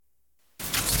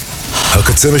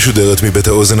הקצה משודרת מבית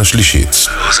האוזן השלישית.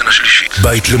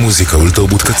 בית למוזיקה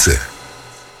ולתרבות קצה.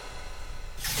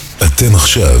 אתם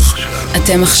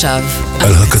עכשיו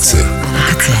על הקצה.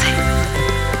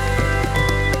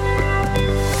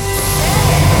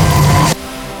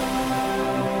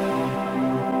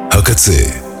 הקצה,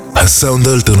 הסאונד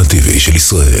האלטרנטיבי של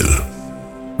ישראל.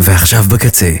 ועכשיו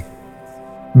בקצה,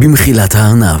 במחילת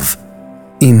הארנב,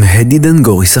 עם הדי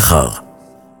דנגורי שכר.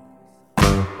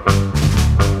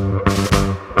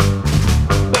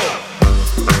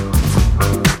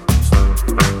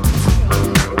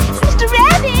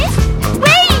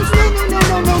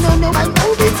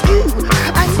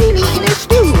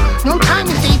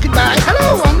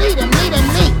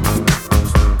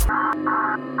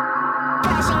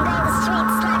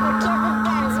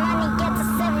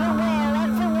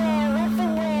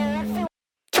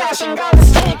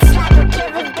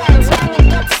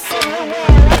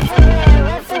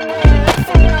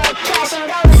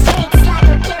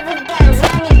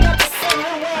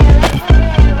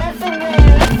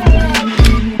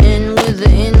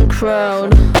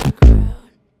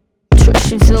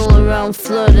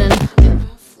 Flooding,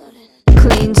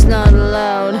 clean's not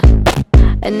allowed,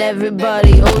 and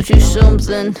everybody owes you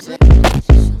something.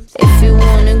 If you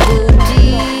wanna go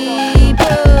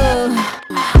deeper,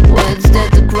 well, it's that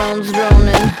the ground's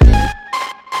drowning.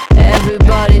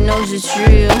 Everybody knows it's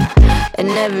real, and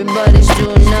everybody's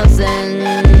doing nothing.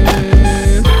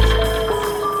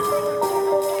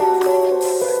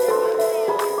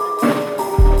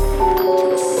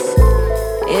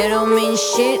 It don't mean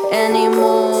shit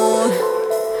anymore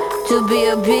to be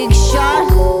a big shot.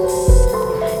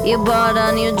 You bought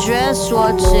on your dress,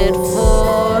 what's it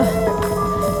for?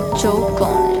 Choke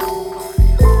on it.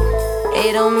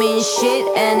 It don't mean shit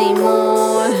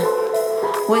anymore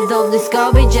with all this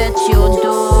garbage at your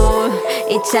door.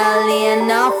 Italian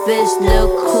office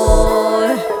decor.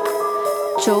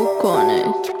 Choke on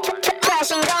it.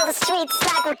 Crashing all the streets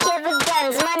like we're giving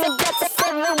guns. Money gets us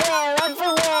everywhere,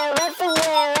 everywhere,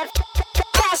 everywhere.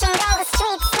 Crashing all the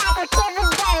streets like we're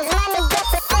giving guns. Money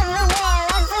gets us everywhere,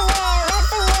 everywhere,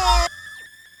 everywhere.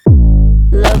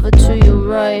 Lover to your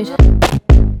right,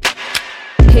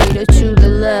 hater to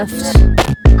the left.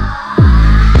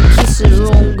 Kiss the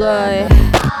wrong guy,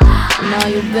 now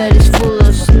your bed is full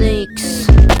of snakes.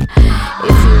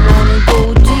 If you wanna go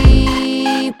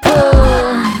deeper,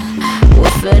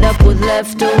 we're fed up with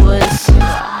leftovers.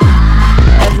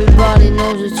 Everybody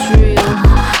knows it's real,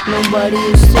 nobody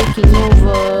is taking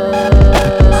over.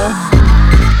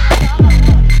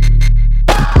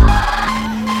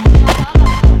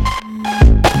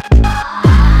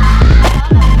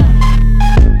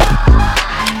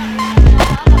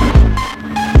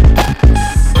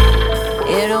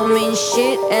 It don't mean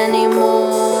shit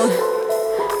anymore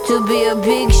to be a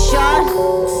big shot.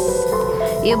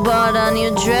 You bought on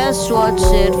your dress, what's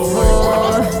it for?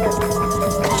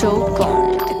 Choke on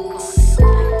it.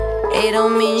 It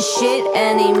don't mean shit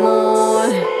anymore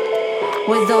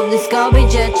with all this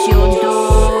garbage at your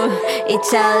door.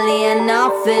 Italian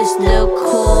office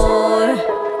decor.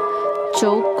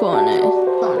 Choke on it.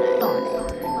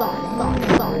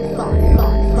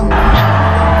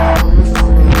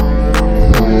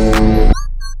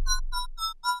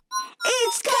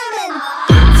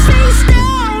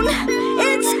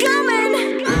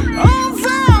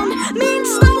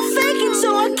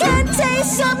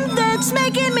 Something that's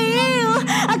making me ill.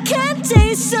 I can't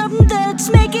taste something that's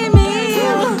making me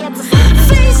ill.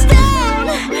 Face down,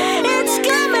 it's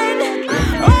coming.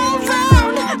 All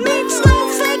round means no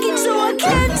faking, so I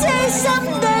can't taste something.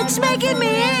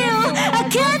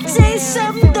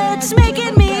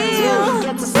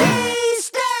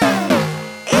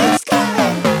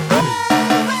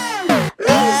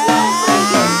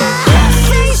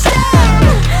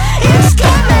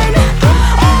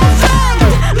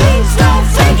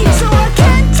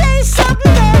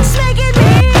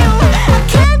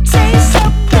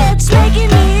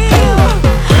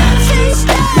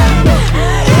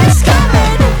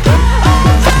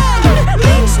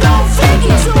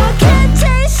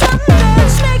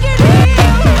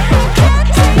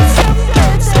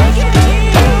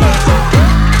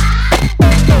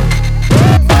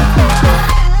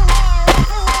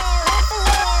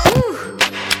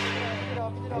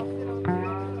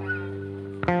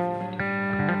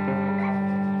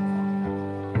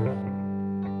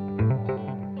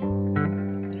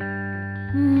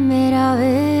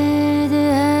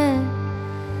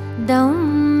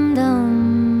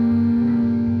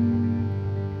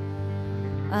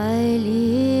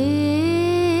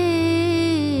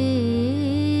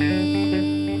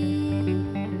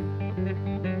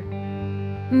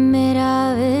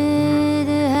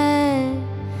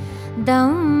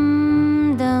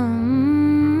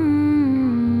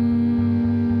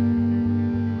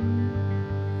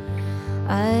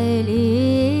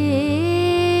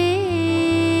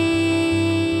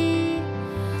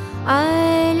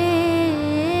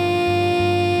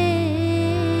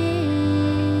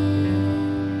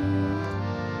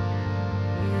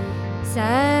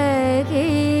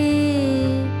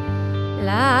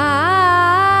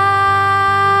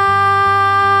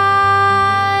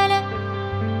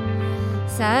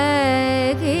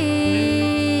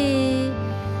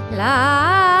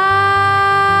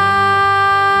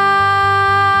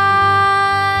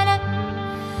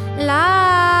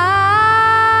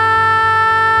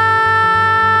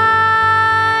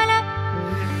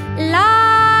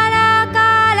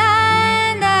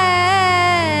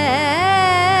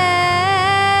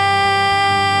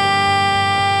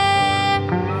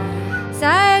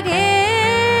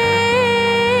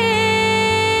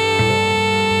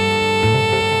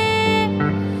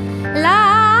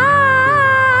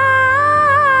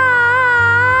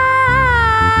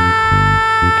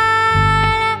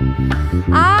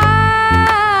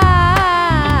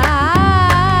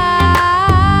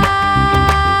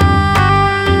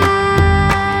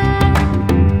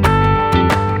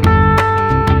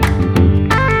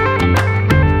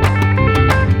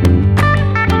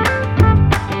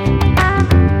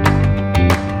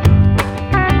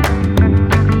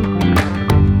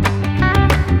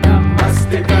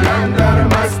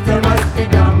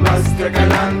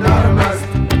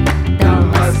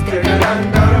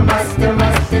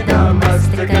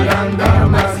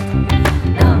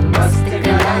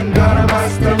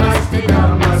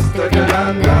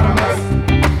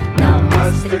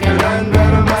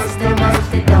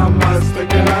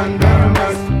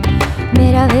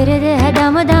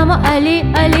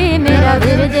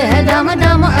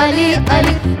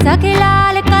 सखी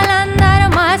लाल कलंदर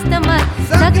मस्त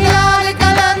मस्त सखी लाल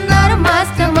कलंदर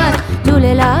मस्त मस्त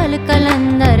झूले लाल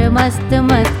कलंदर मस्त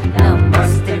मस्त दम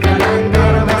मस्त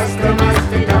कलंदर मस्त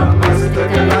मस्त दम मस्त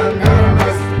कलंदर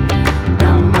मस्त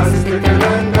दम मस्त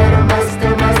कलंदर मस्त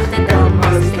मस्त दम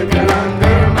मस्त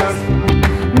कलंदर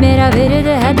मस्त मेरा विरद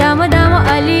है दम दम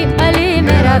अली अली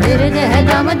मेरा विरद है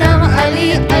दम दम अली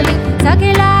अली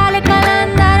सखी लाल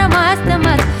कलंदर मस्त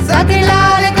मस्त सखी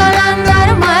लाल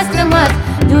कलंदर मस्त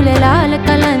मस्त झूले लाल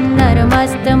कलंदर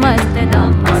मस्त मस्त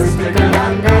दम मस्त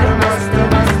कलंदर मस्त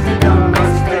मस्त दम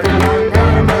मस्त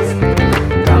कलंदर मस्त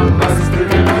दम मस्त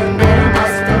कलंदर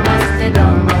मस्त मस्त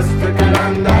दम मस्त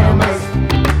कलंदर मस्त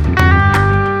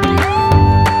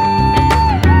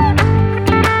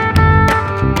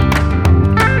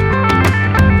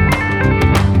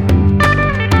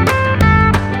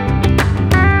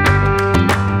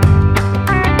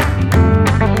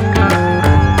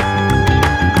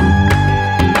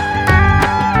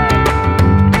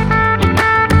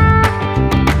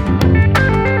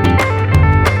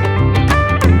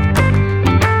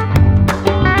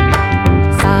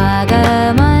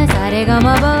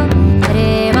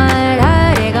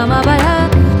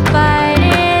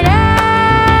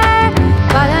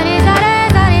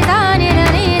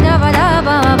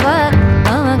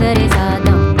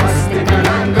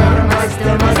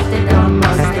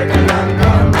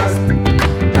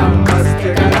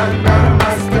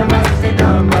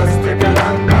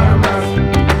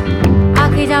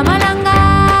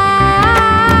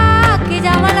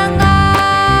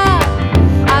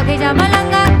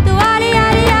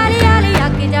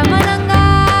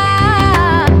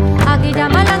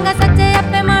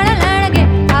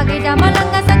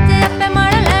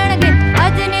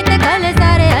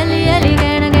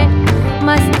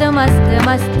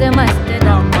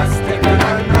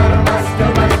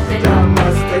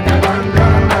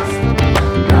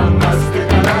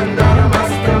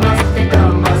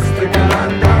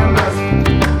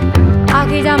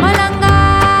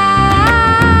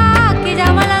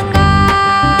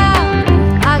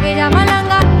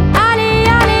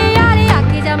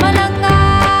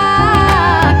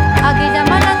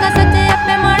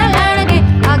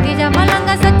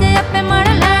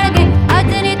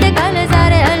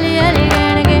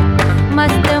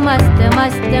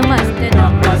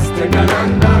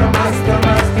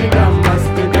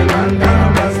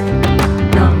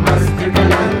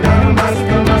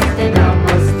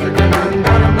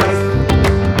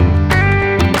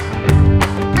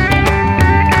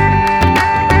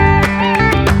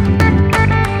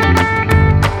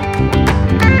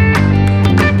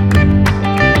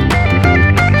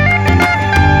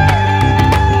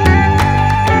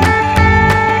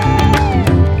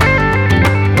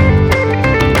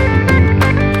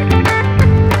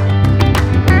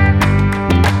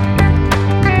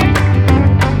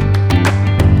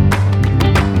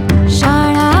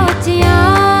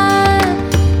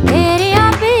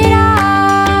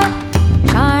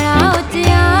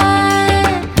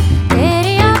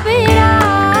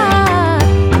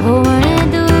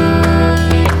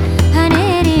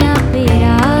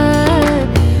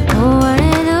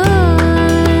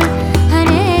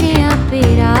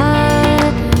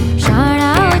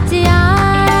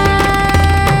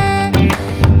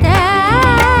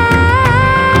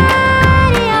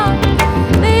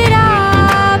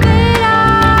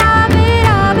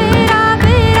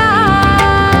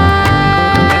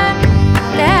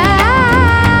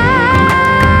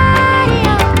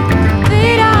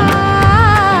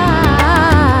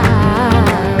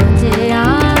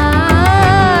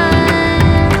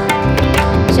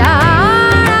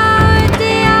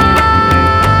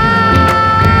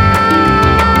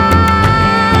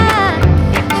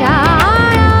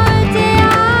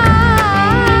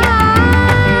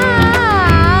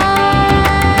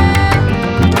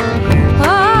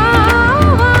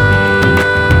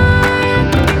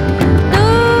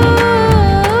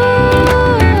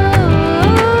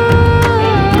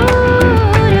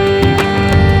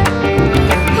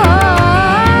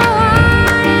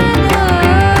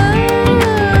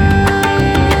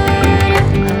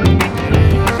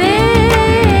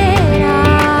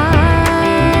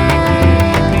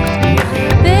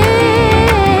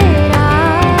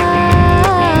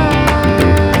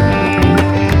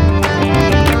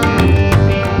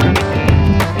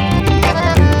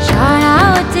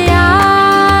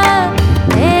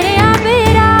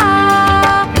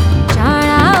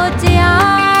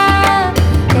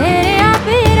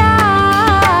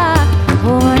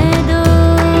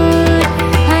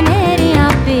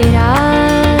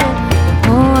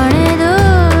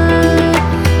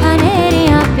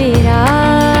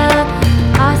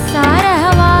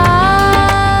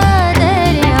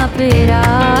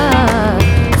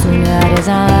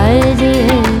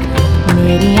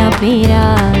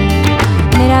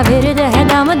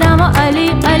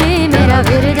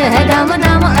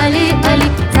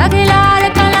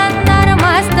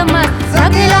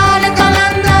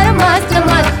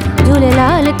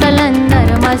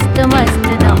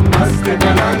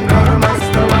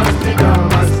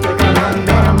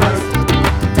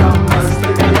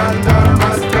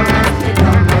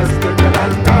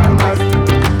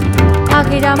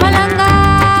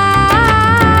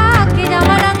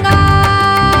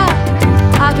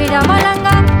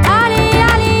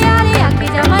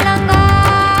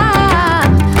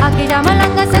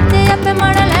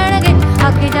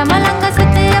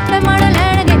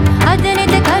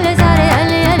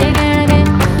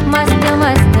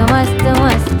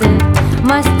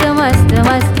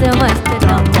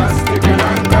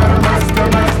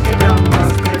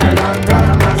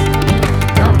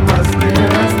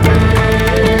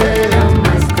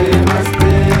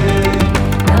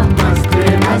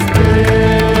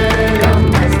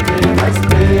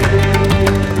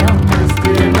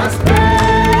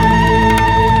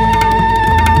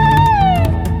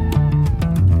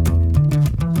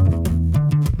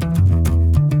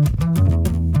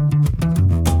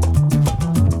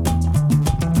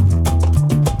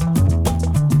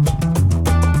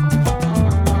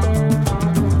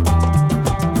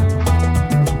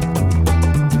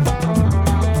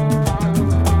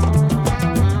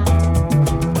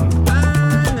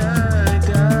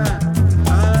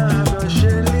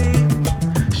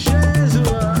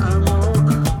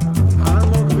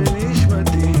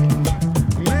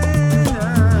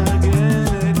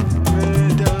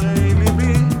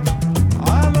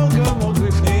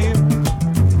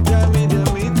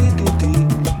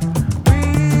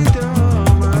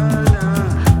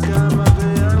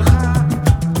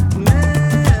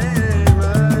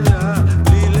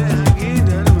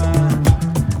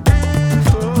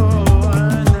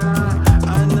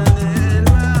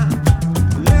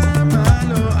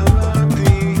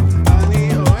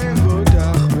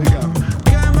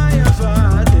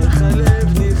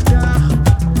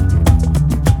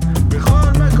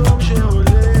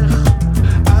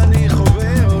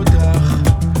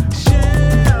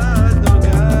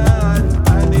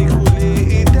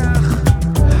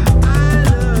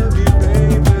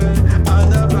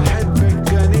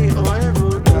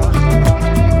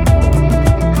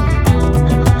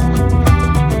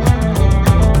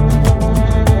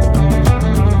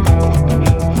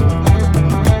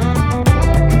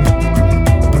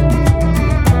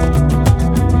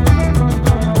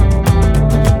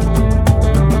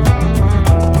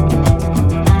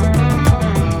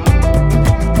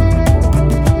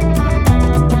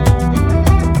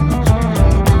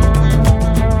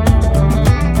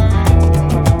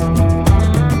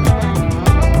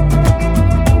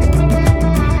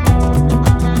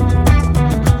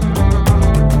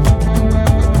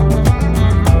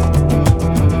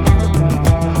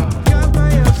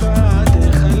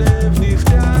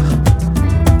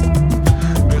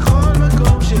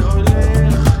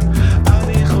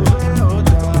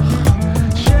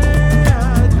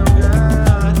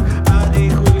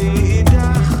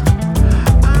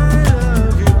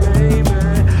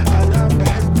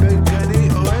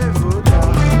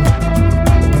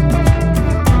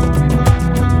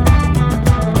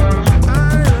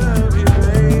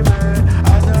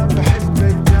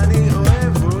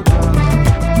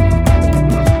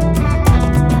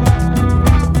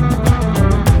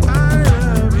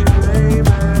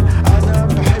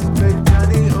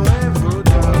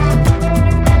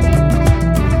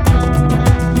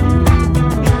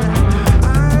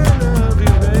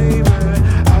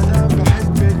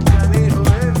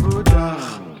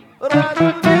במקום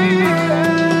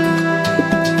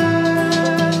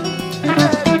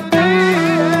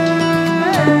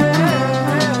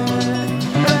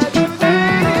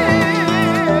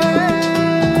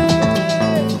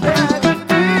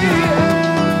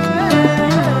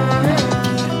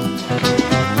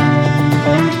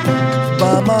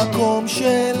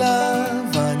שאליו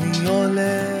אני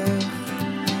הולך,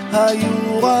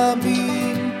 היו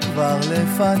רבים כבר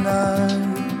לפניי,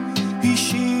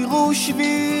 השאירו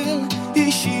שביל,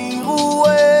 השאירו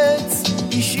עץ,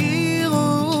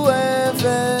 השאירו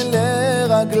אבן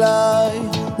לרגליי,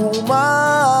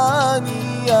 ומה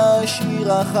אני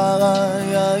אשאיר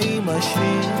אחריי, האם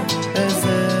אשאיר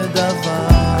איזה דבר?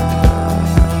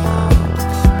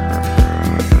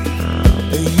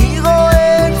 איני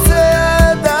רואה את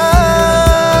צעדיי,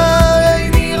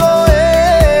 איני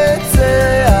רואה את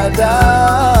צעדיי,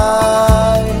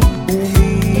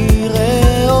 ומי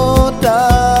יראה אותם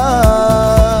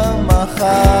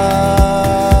מחר?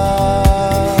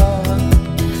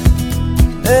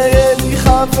 אהיה לי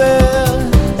חבר,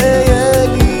 אהיה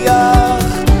לי אח,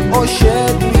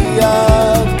 הושט לי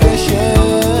יד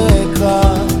כשאקרא,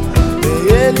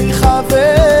 אהיה לי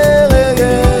חבר,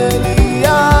 אהיה לי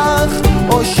אח,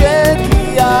 הושט לי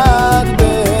יד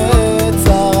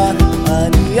בצרה,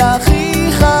 אני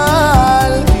אחיך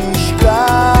אל תשכח,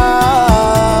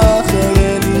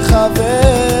 אהיה לי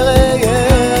חבר,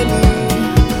 אהיה לי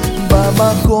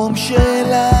במקום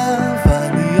שאליו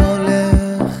אני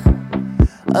הולך,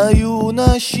 היו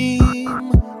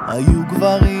נשים, היו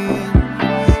גברים,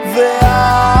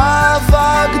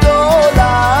 והאהבה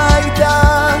גדולה הייתה,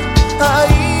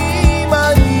 האם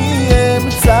אני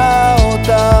אמצא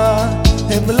אותה?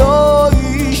 הם לא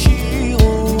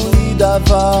השאירו לי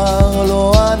דבר,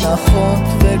 לא הנחות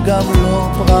וגם לא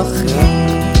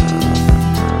פרחים,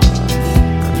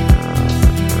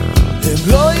 הם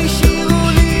לא השאירו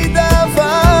לי דבר,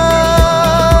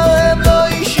 הם לא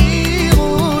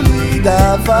השאירו לי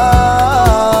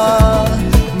דבר,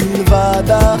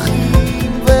 מלבד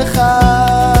אחים וחברים.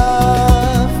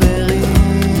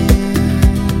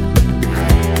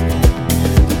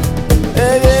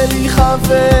 אהיה לי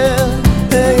חבר,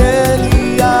 אהיה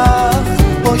לי אח,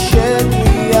 הושט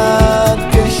לי יד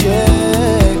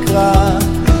כשאקרא,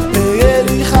 אהיה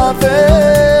לי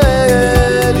חבר,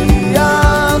 אהיה לי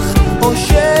אח,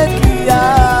 הושט לי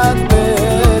יד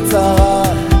בצרה,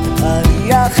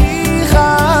 אני אחיך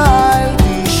אל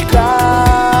תשכח,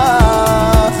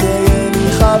 אהיה לי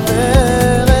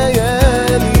חבר,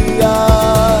 אהיה לי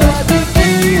אח.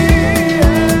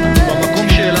 במקום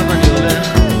שאליו אני הולך,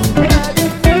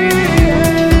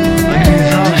 רק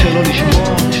נזהר שלא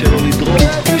לשמוע, שלא לדרוך,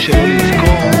 שלא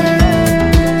לזכור.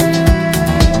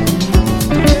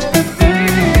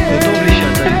 וטוב לי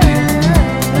שאתה איתי,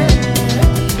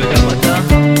 וגם אתה,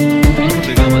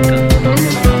 וגם אתה,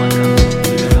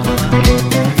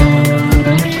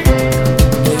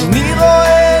 איני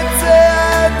רואה את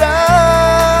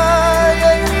צעדיי,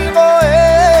 איני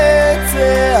רואה את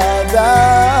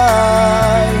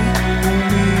צעדיי,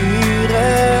 ומי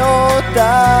יראה אותם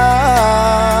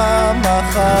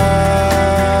מחר?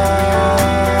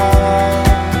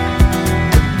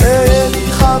 אהיה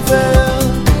לי חבר,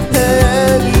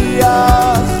 אהיה לי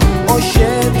אח,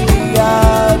 הושט לי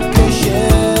יד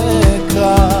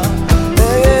כשאקרא,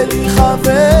 אהיה לי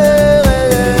חבר,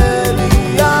 אהיה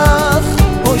לי אח,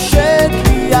 הושט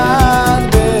לי יד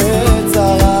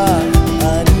בצרה,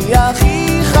 אני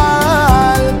אחיך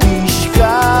אל תשכח,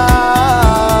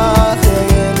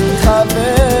 אהיה לי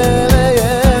חבר,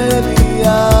 אהיה לי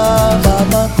אח,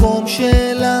 במקום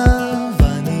שאליו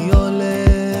אני הולך.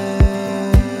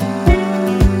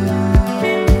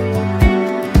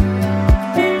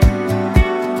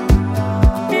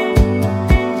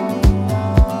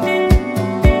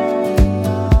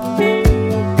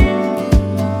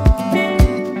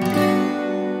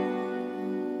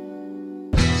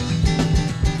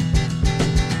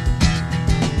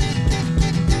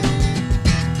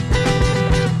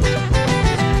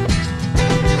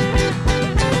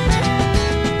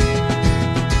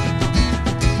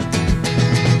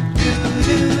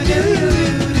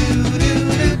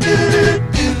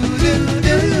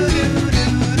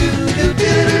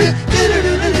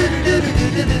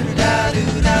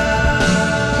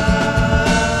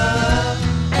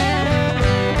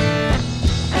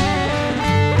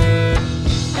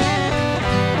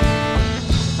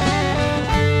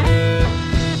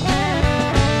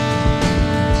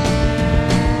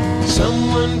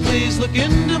 Someone please look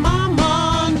into my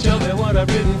mind, tell me what I've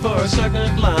written for a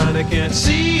second line, I can't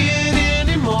see it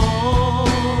anymore.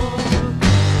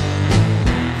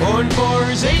 Going 4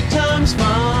 is 8 times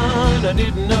fine. I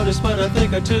didn't notice, but I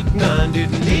think I took 9.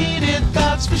 Didn't need it,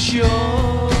 that's for sure.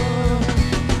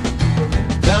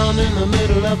 Down in the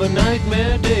middle of a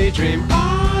nightmare daydream,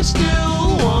 I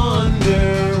still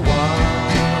wonder why.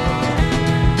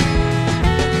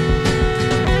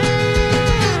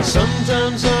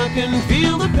 Sometimes I can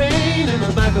feel the pain in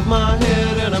the back of my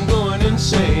head and I'm going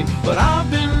insane, but I've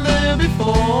been there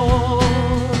before.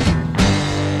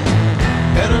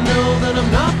 And I know that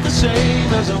I'm not the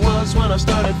same as I was when I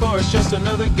started, for it's just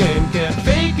another game. Can't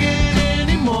fake it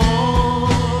anymore.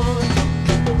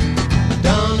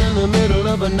 Down in the middle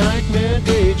of a nightmare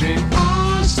daydream,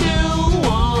 I still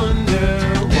wonder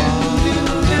why.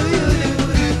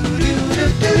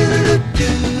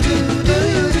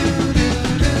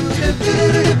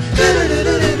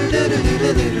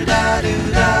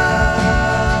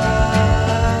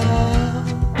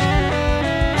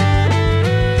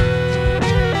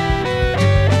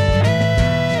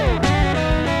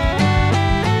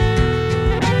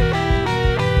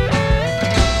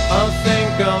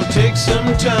 Take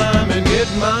some time and get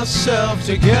myself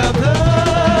together,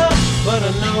 but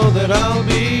I know that I'll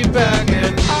be back,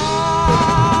 and I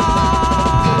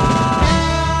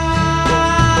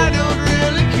don't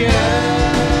really care.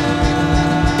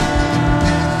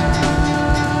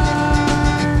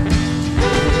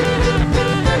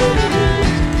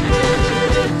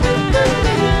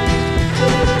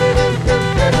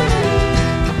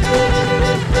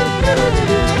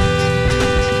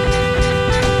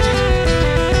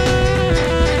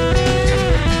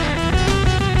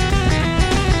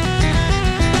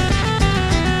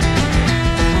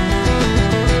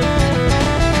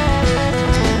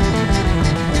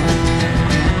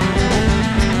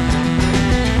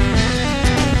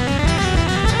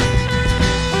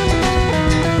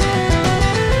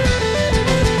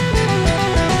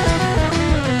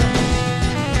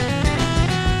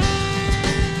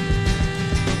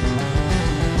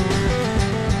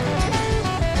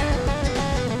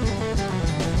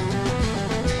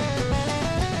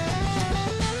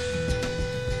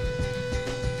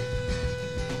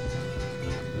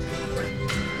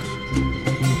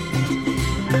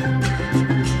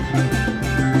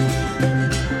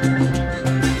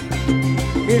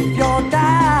 If you're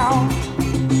down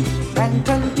and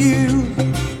confused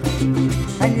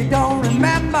and you don't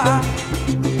remember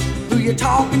who you're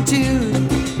talking to,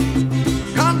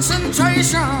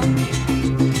 concentration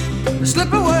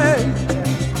slip away,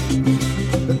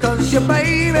 because your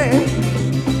baby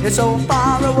is so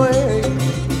far away.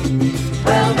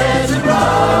 Well, there's a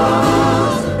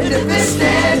rose in the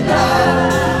twisted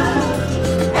blood,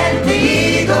 and the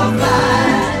eagle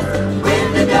flies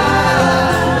with the dove.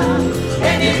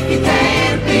 And if you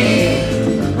can't be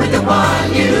with the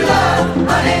one you love,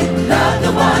 honey, love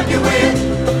the one you're with.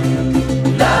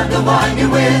 Love the one you're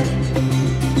with.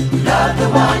 Love the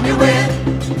one you're with.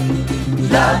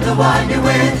 Love the one you're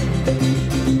with.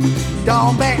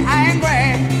 Don't be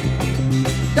angry.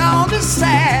 Don't be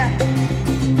sad.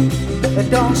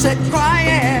 Don't sit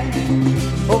crying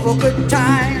over good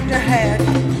times you had.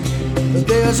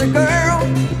 There's a girl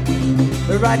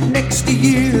right next to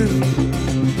you,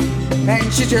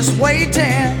 and she's just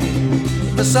waiting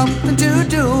for something to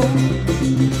do.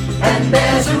 And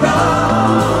there's a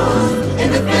rose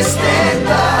in the twisted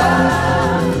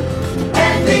love,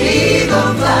 and the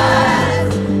eagle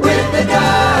flies with the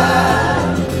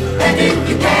dove. And if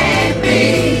you can't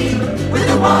be with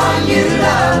the one you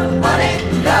love, honey,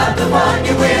 love the one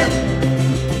you're with.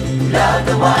 Love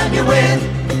the one you're with.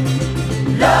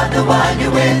 Love the one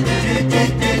you're with.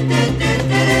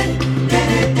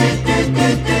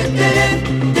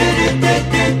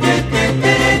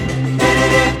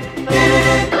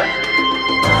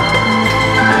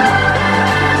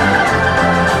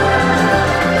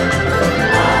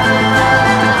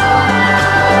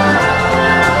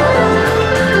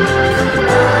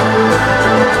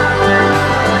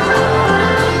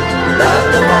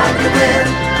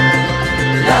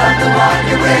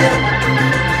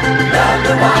 Love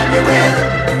the one you're with.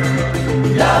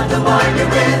 Love the one you're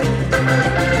with.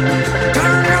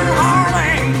 Turn your heart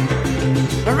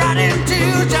right into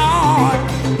joy.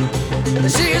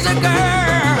 She's a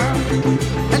girl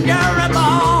and you're a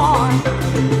boy.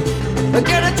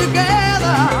 Get it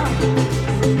together,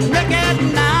 make it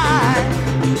nice.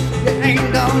 You ain't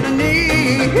gonna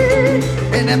need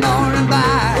any more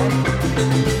advice.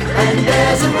 And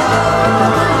there's a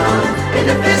rose in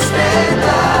the twisted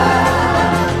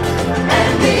love,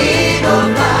 and the eagle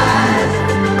flies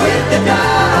with the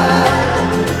dove.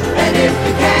 And if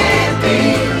you can't be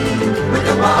with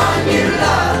the one you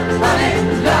love, honey,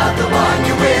 love the one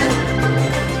you're with.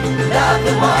 Love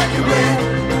the one you're with.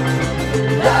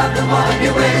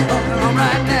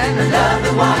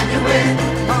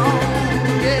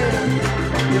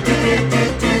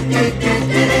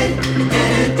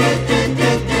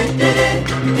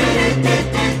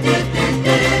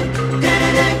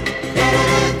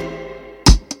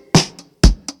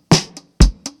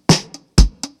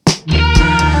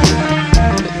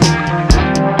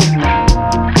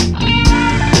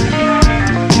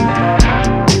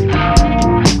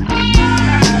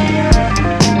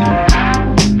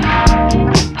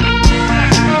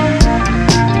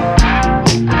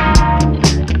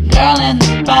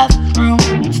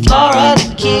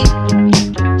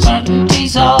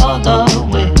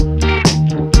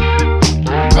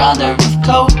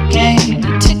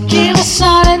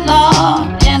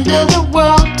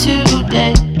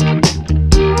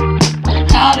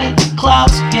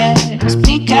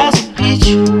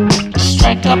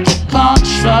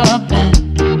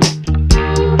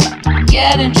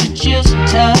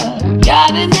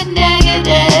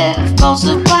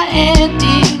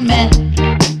 men.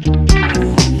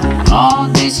 All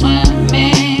day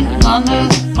swimming under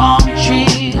the palm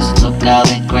trees. Look how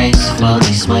they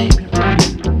gracefully sway.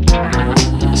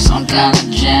 Some kind of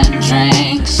gin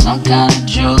drink, some kind of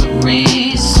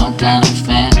jewelry, some kind of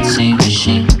fancy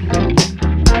machine.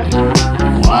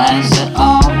 Why is it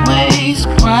always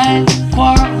crying,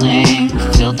 quarreling,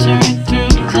 filtering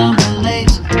through the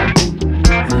malaise?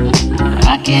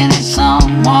 I can hear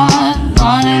someone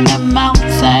running their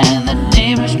mouth and the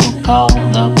neighbors will call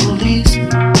the police.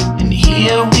 And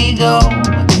here we go,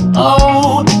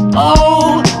 oh,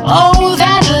 oh, oh,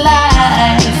 that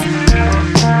life,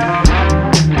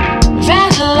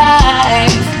 that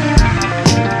life,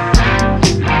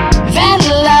 that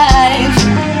life,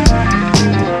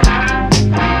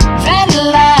 that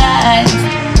life.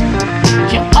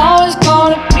 You're always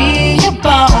gonna be your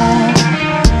bone.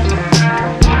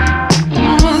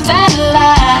 That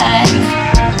life,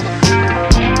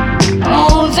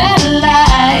 oh, that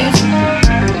life,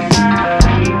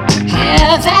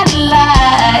 yeah, that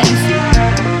life.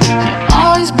 You're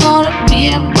always gonna be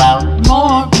about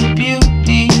more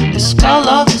beauty, the skull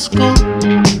of the school,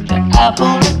 the apple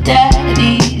of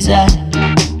daddy's eye.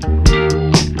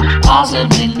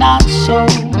 Possibly not so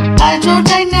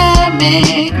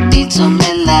hydrodynamic, need some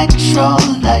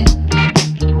electrolyte.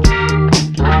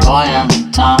 Boy on the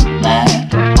tarmac,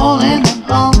 hole in the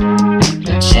hull,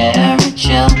 the cherry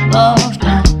chill love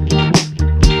now.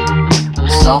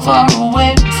 So far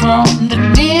away from the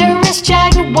nearest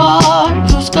jaguar,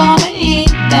 who's gonna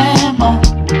eat them all?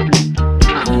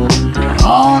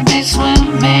 All day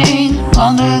swimming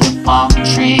under the palm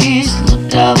trees,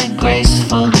 look how they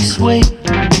gracefully sway.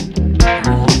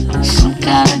 Some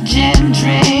kind of gin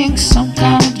drink, some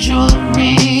kind of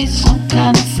jewelry, some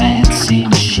kind of fancy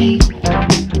machine.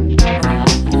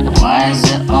 Why is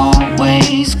it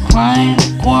always crying,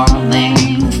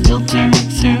 quarreling, filtering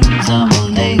through the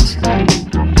malaise?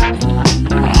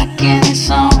 I can hear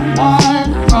someone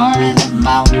running their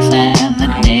mouth and the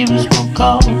neighbors will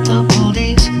call the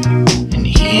police. And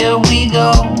here we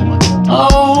go,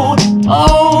 oh,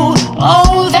 oh,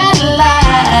 oh, that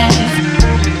life,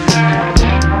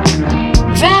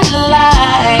 that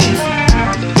life,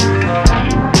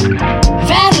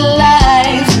 that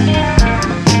life,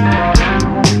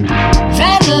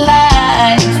 that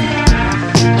life.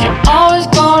 You're always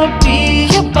gonna be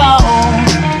your bone.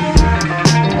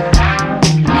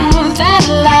 That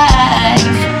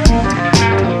life,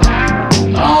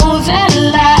 oh, that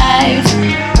life,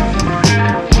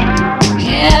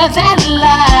 yeah, that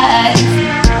life.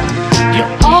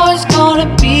 You're always gonna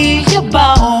be your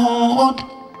bone.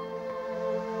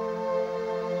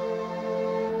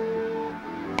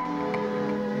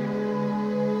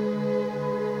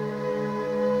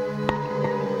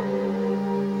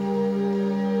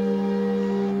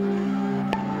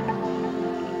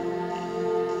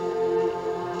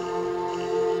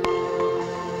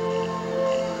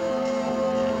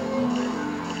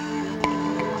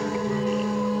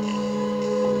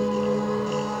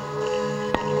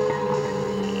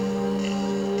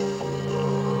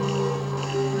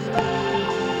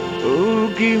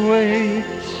 Oogie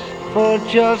waits for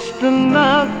just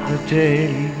another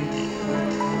day,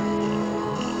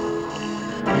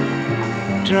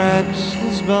 drags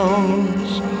his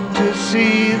bones to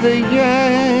see the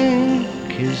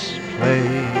Yankees play.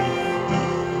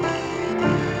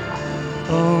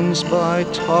 Bones by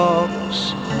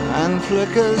tops and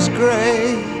flickers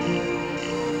grey,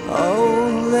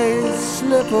 oh, they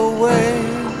slip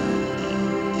away.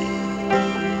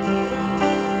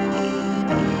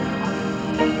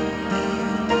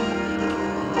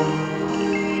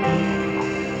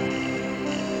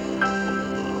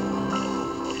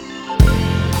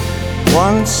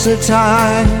 Once a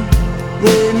time,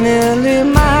 they nearly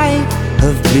might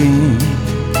have been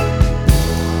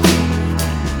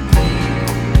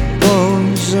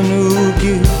Bones and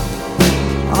Oogie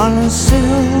on a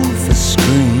silver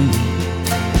screen.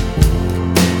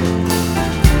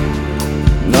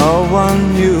 No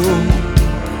one knew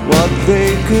what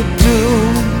they could do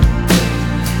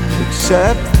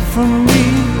except for me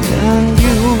and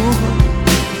you.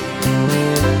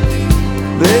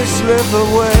 They slip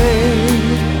away.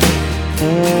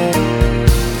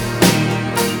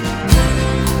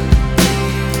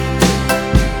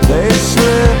 They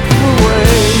slip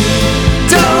away.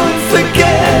 Don't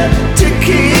forget to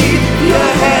keep your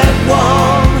head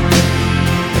warm.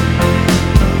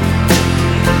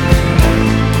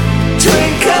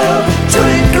 Twinkle,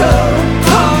 twinkle,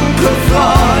 Uncle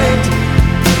Floyd.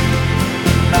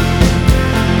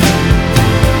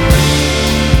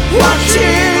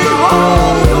 Watching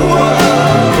all the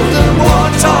world and war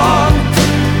torn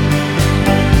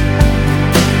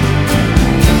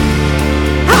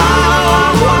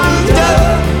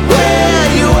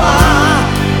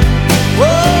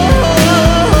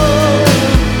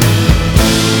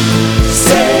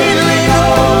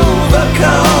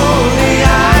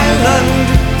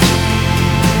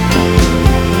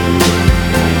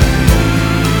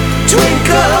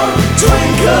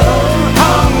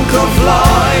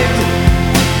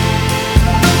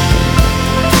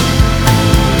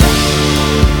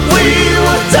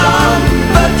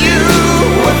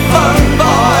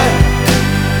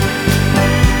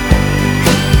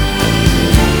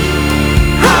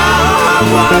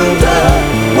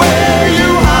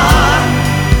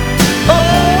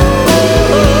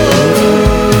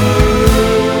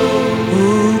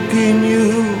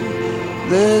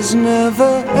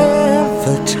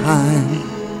behind.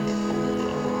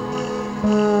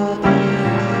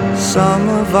 Some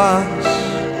of us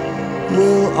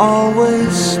will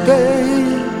always stay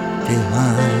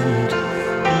behind.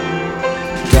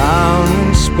 Down in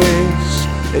space,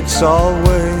 it's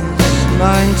always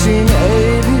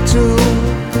 1982.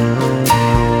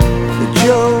 The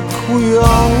joke we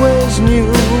always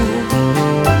knew.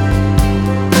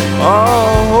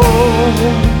 Oh,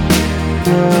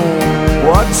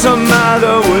 what's the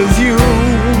matter with you?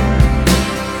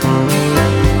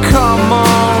 Come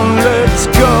on, let's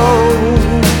go.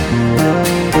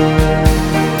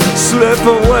 Slip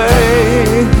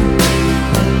away.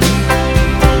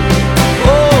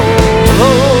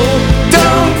 Oh,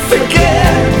 don't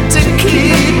forget to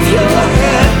keep your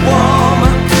head warm.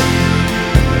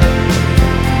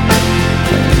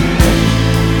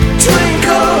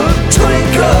 Twinkle,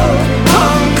 twinkle,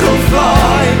 Uncle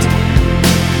Floyd.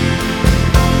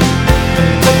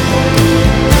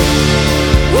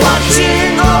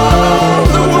 Watching all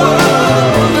the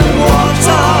world in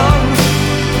wartime.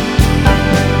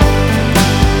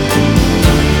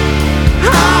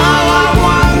 How I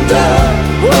wonder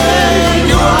where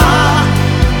you are.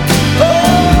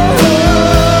 Oh,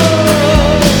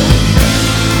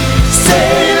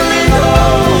 sailing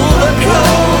over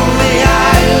Coney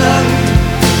Island.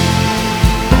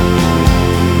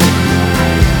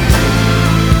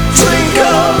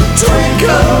 Twinkle,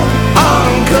 twinkle,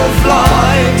 Uncle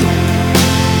Floyd.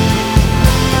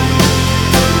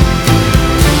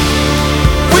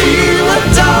 We were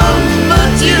dumb,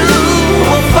 but you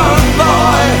were fun,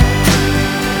 boy.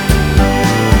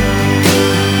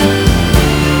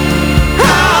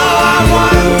 How I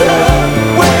wonder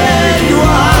where you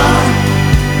are.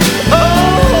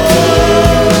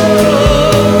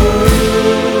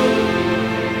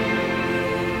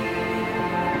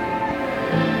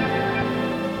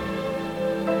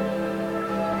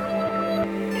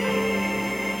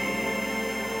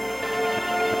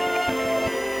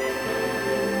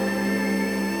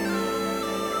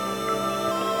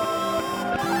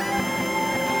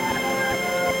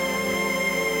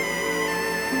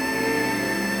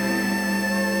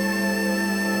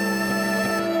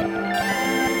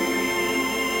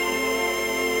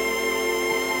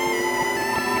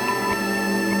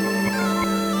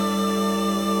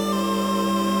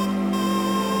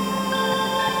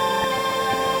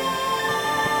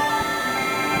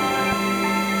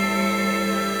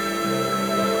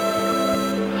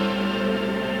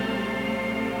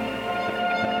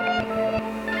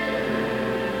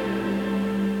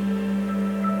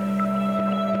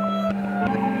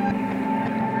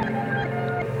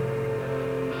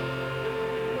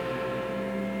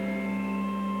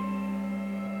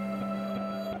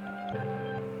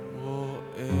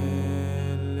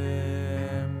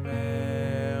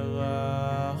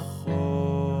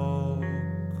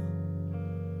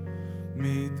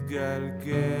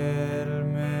 מתגלגל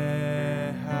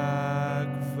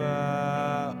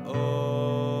מהגבעות,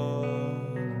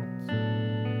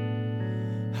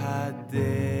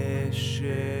 הדשא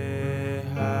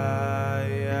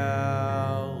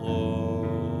הירוק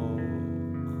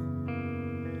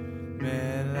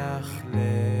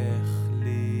מלכלך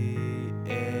לי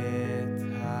את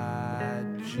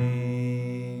הג'ינס,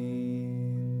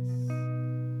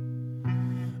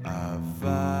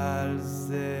 אבל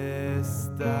זה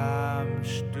סתם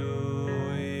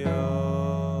שטויות,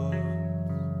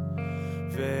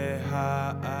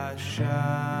 והעשן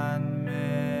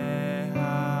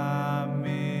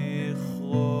מהמכרות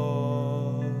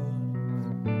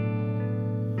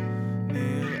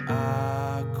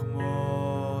נראה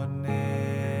כמו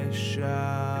נשמות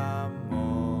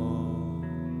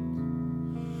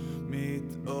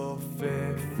מתעופפות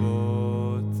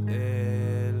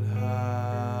אל הרקיע.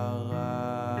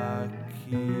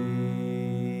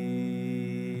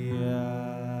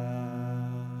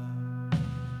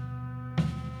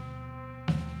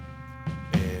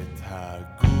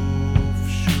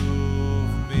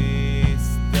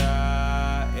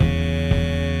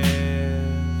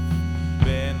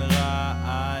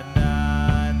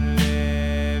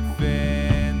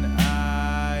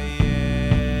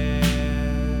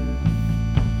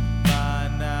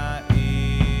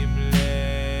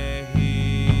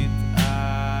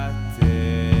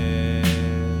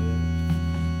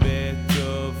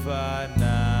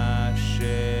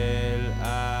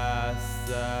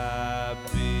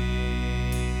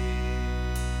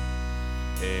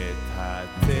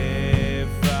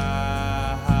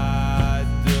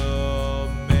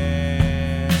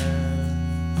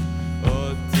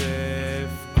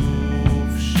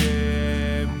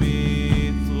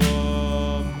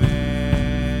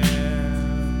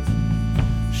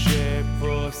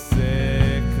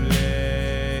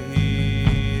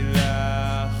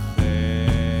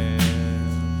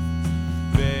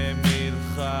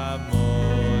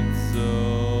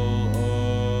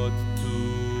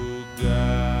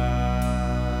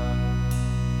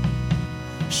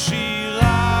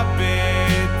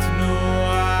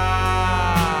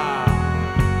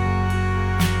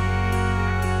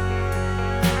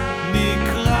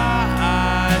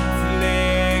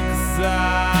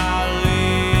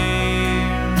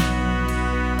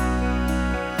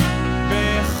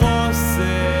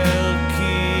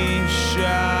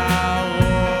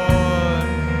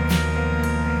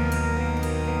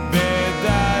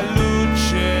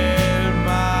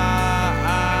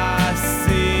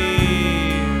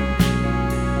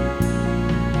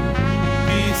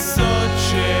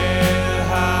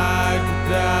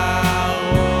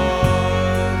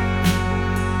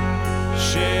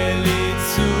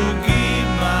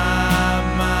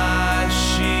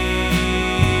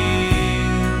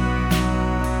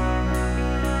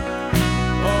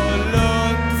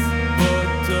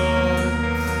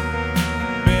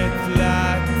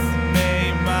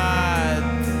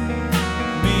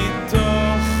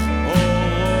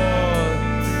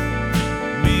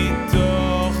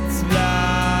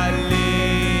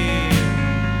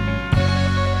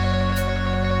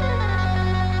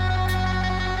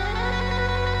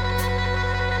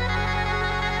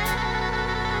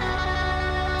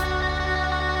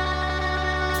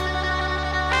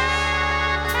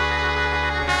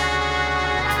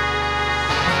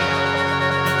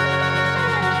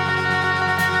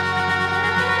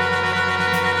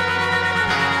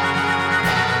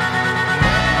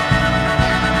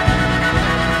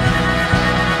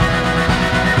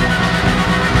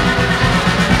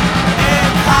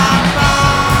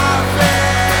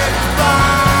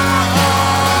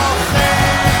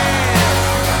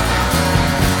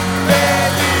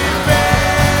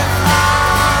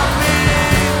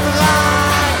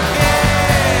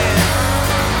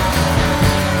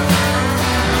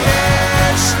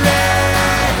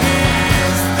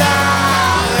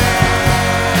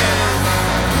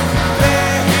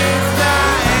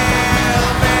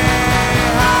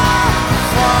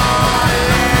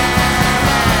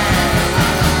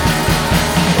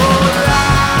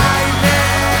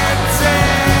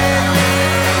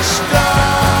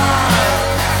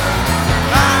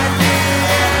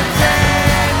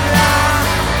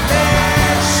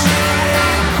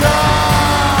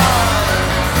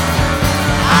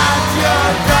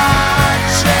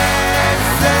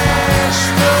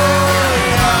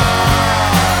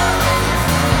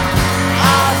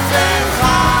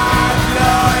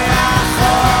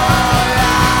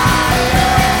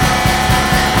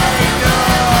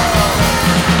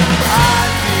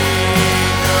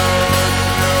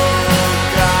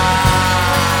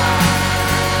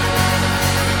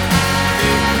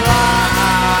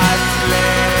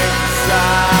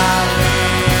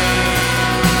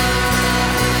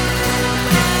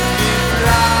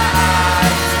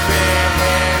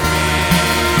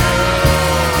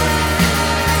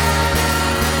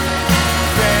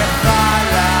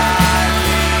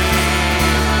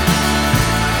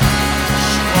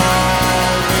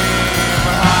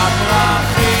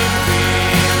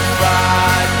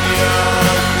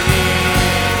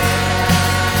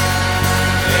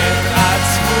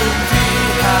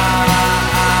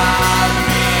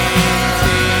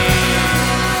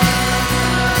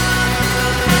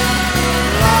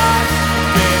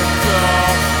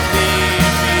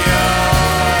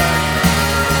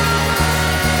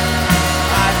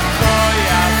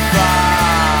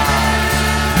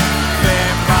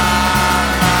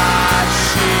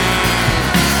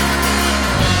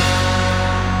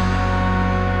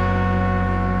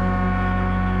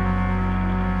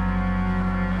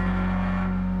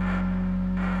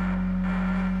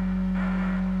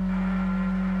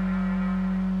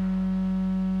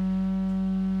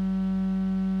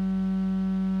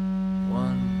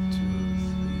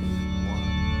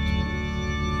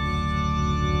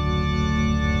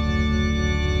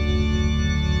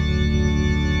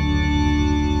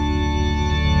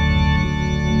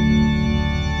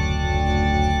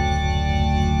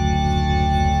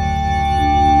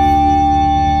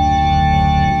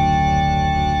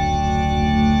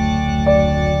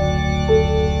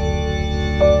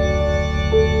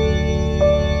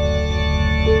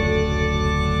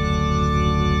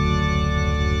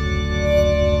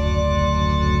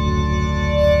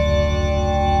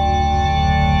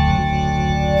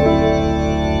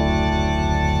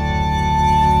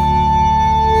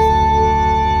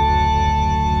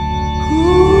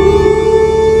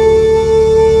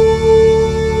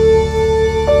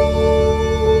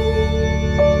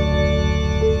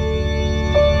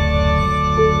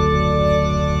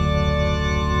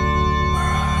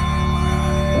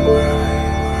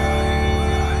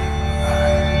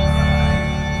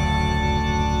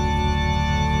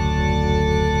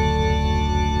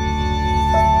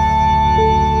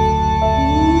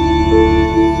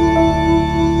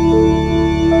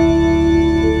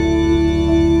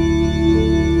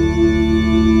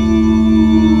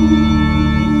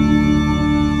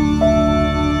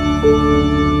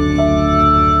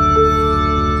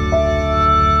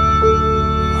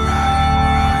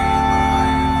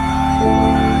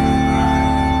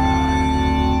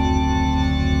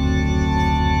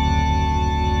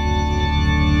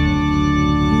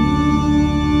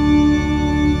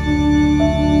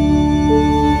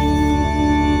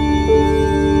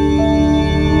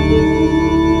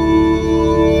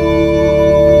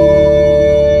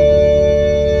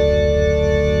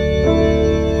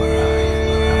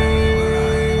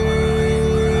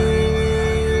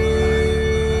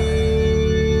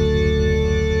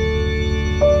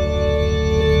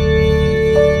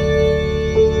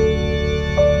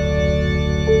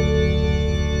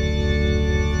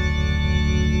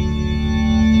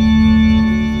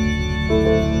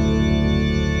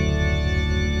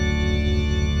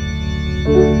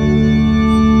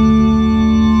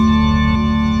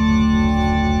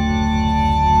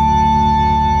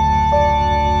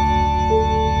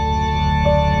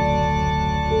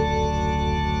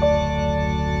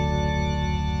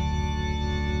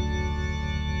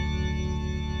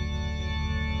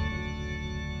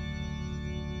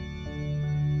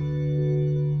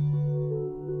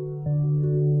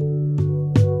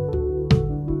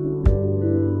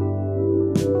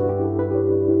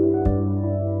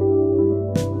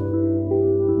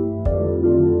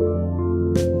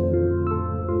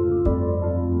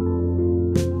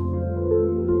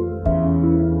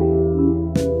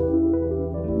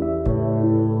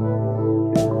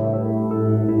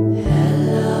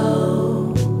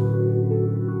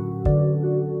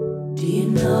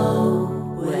 know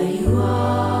where you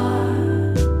are.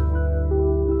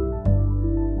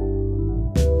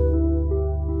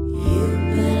 You've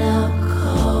been out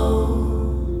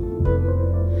cold.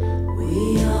 We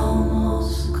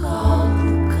almost called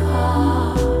the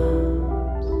cops.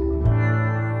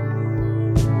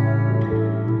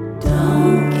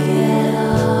 Don't get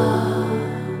up.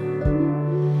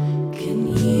 Can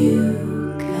you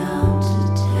count to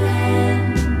 10?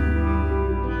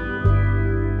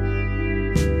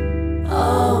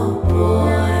 Oh boy.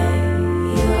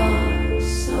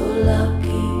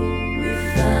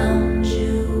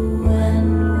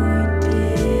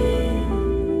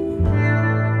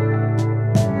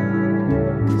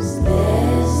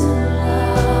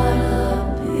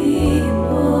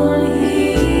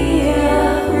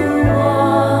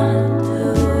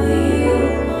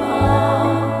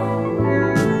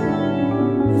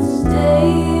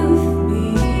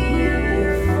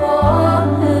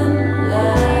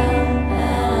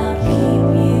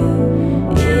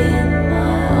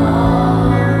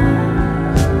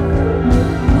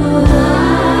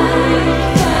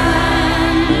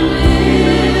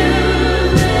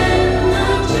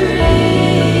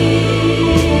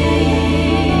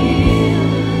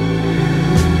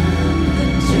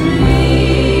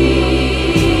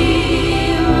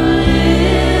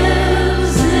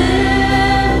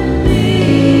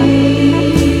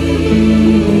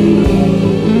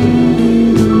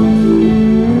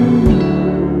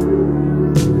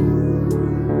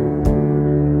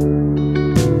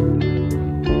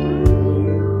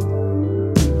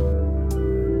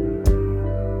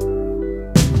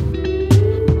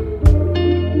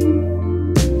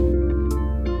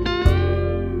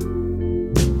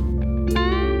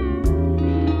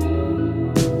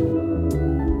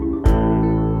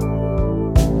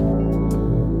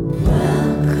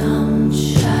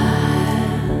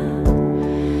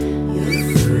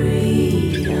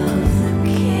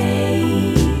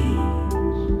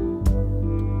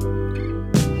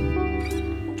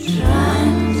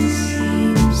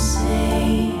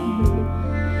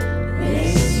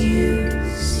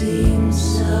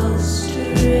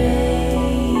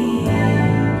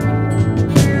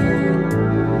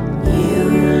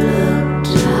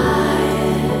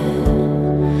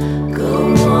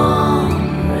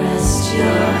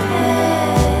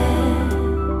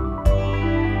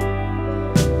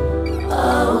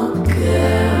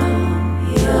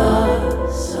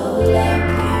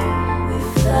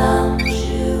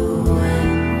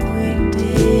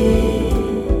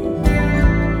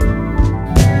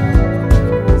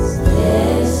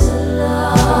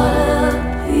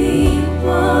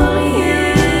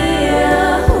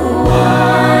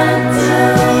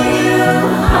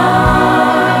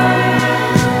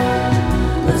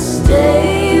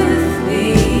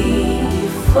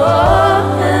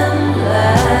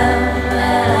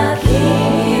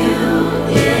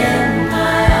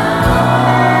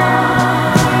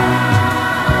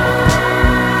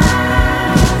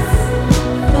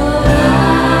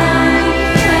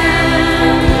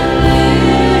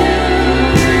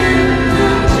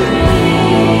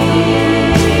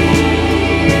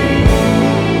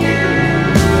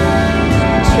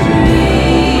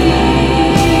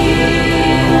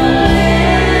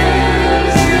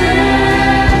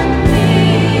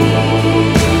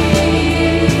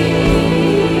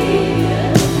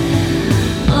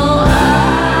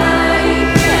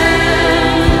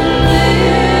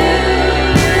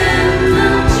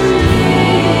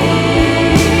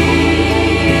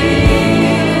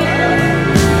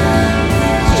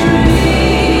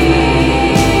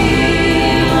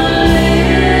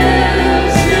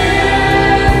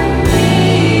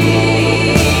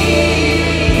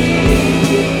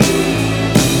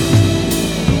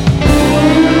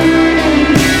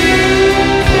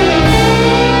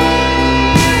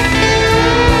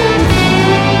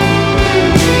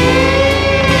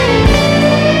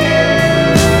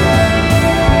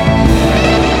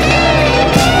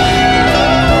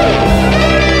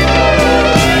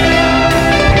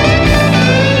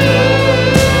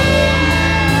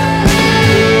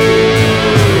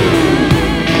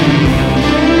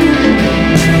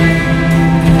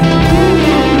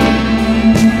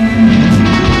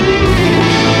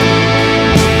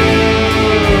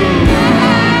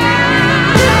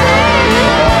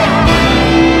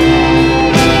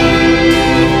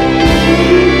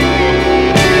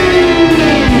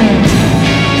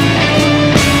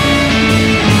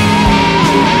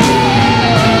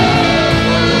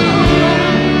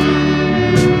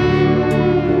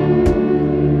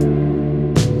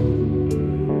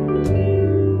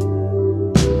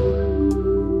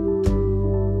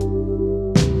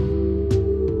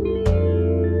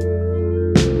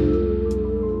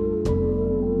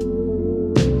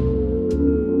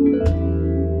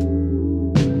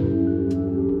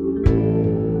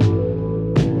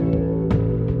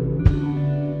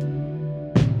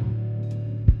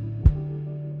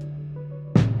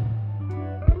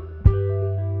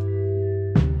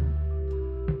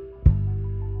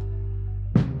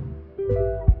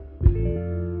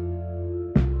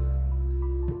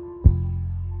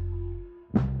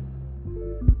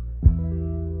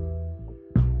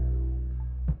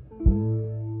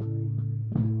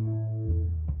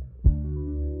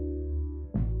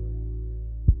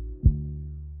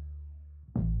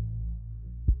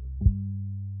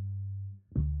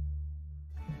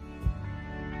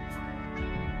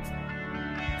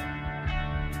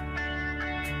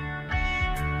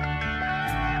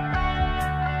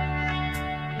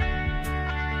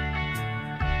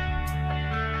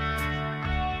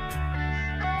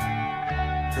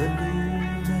 The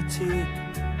lunatic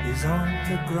is on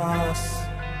the grass.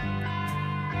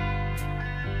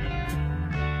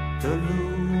 The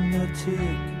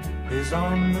lunatic is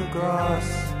on the grass,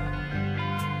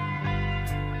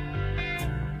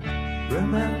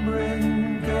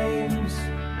 remembering games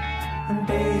and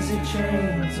daisy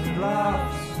chains and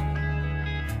laughs.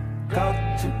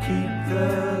 Got to keep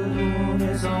the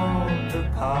loonies on the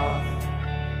path.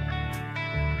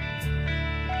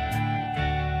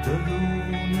 The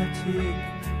lunatic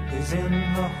is in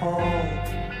the hall.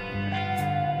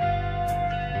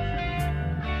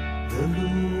 The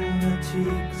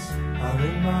lunatics are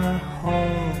in my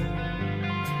hall.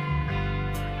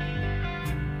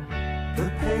 The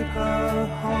paper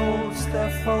holds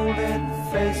their folded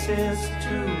faces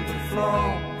to the floor,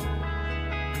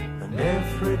 and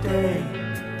every day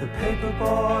the paper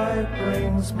boy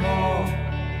brings more.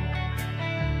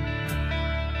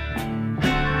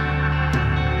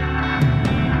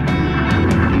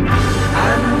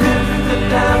 And if the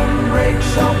dam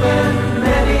breaks open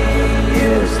many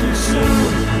years too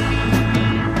soon,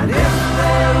 and if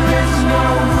there is no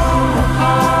room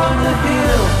upon the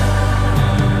hill,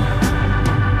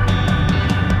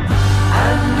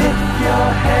 and if your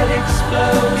head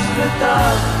explodes, the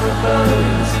dark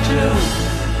burns too,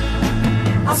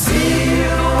 I'll see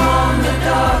you on the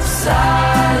dark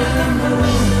side of the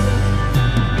moon.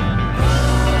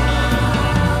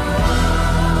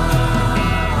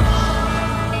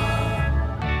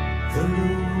 The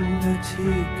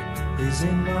lunatic is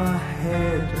in my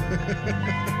head.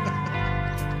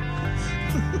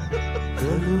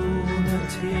 The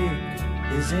lunatic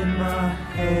is in my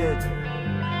head.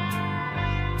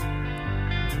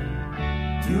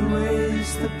 You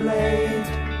raise the blade,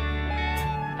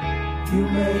 you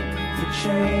make the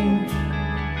change,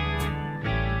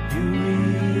 you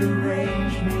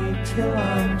rearrange me till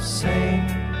I'm sane.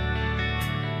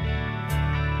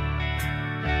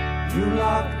 You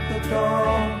lock the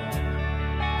door,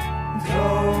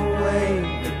 throw away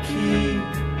the key.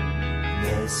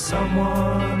 There's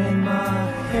someone in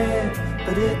my head,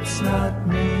 but it's not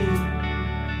me.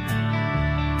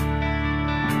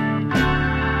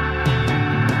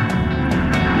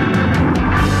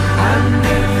 And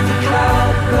if the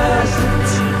cloud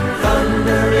bursts,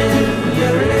 thunder in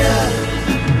your ear,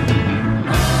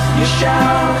 you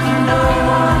shout and no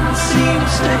one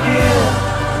seems to hear.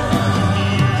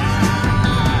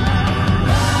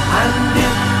 And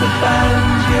if the band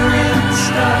you're in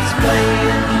starts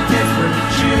playing different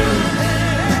tunes,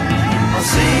 I'll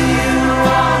see you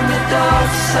on the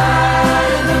dark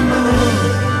side of the moon.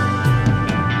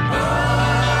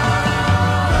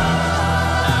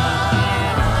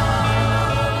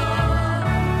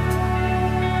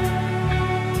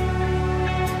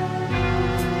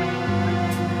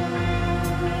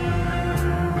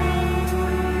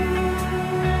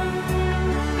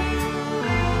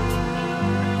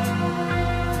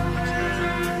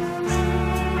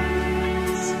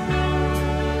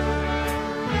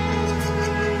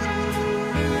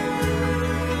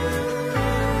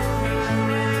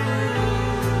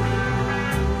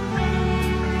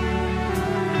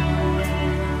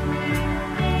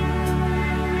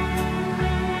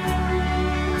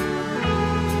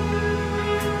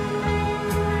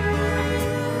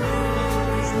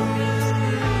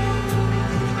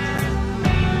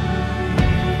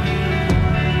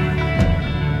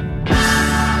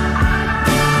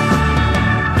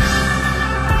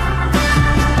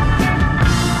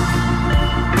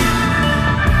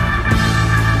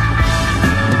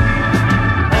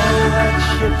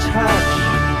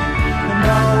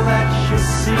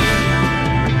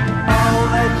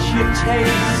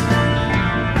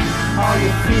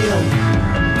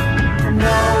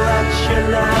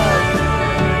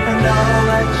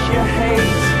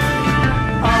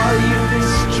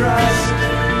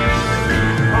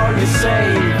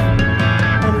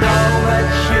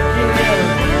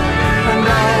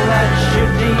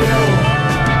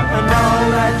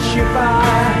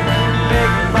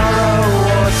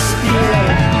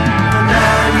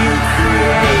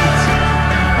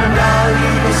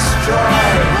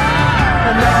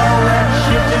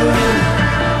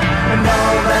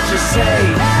 Say,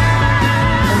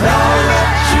 and all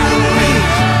that you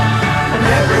eat, and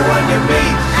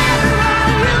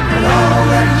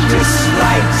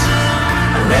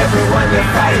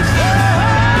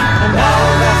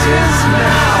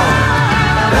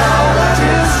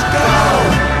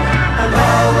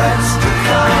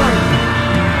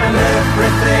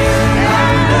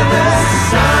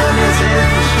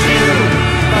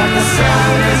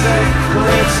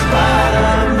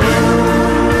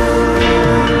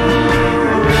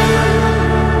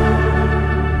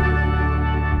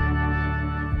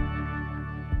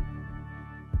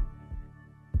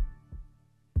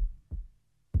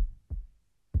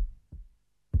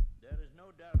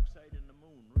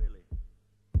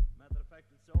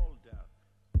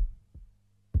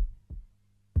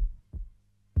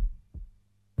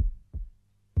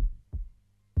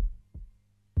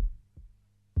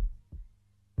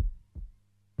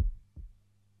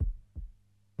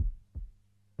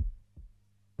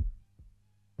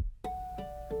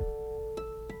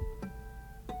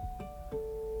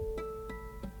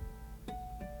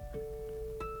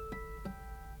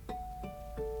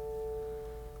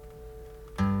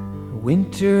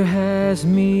Winter has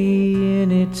me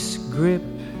in its grip.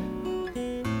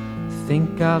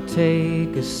 Think I'll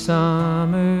take a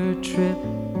summer trip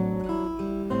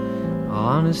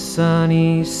on a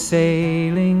sunny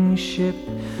sailing ship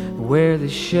where the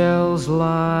shells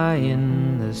lie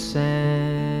in the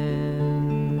sand.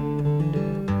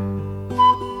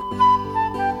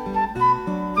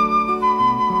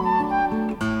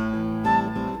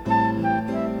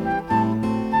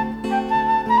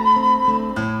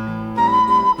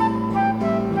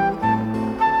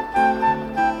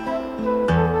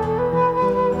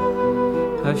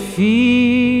 I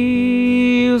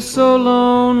feel so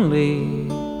lonely.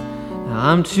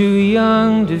 I'm too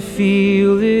young to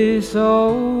feel this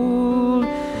old.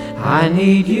 I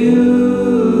need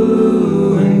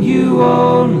you and you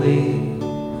only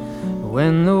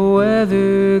when the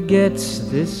weather gets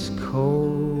this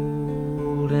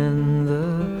cold and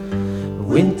the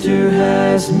winter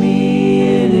has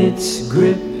me in its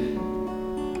grip.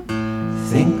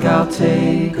 Think I'll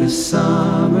take a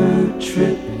summer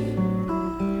trip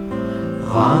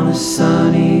on a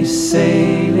sunny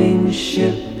sailing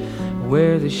ship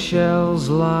where the shells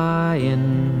lie in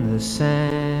the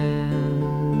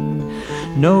sand.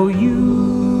 No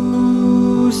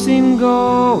use in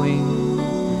going,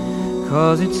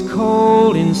 'cause it's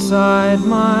cold inside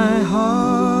my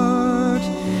heart,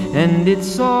 and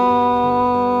it's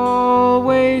always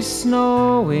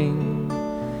snowing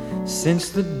since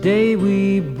the day we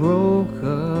broke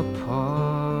apart.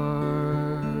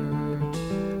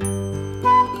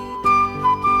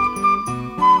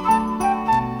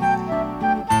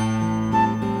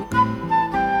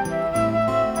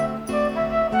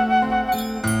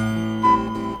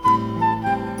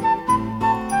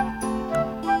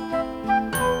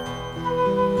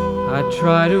 I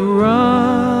try to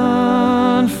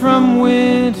run from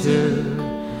winter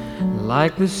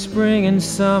like the spring and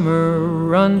summer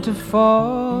run to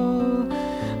fall,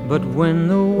 but when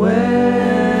the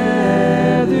weather's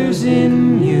in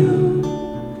you,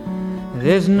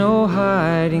 there's no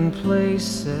hiding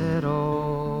place at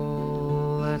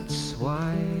all. That's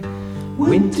why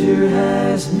winter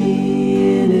has me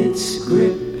in its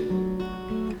grip.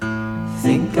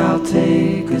 Think I'll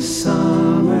take a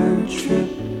summer trip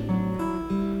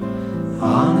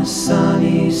on a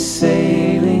sunny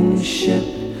sailing ship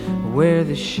where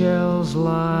the shells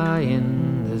lie in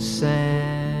the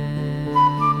sand.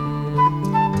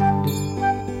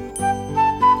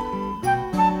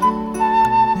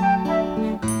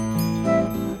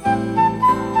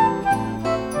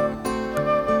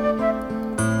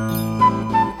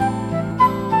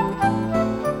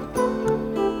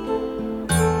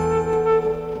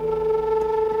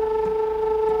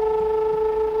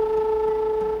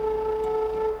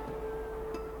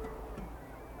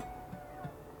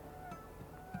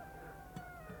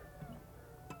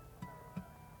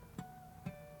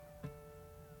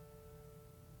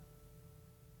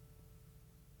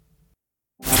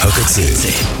 הקצה.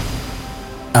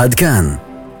 עד כאן,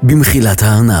 במחילת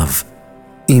הארנב,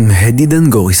 עם הדי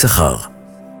דנגורי שכר.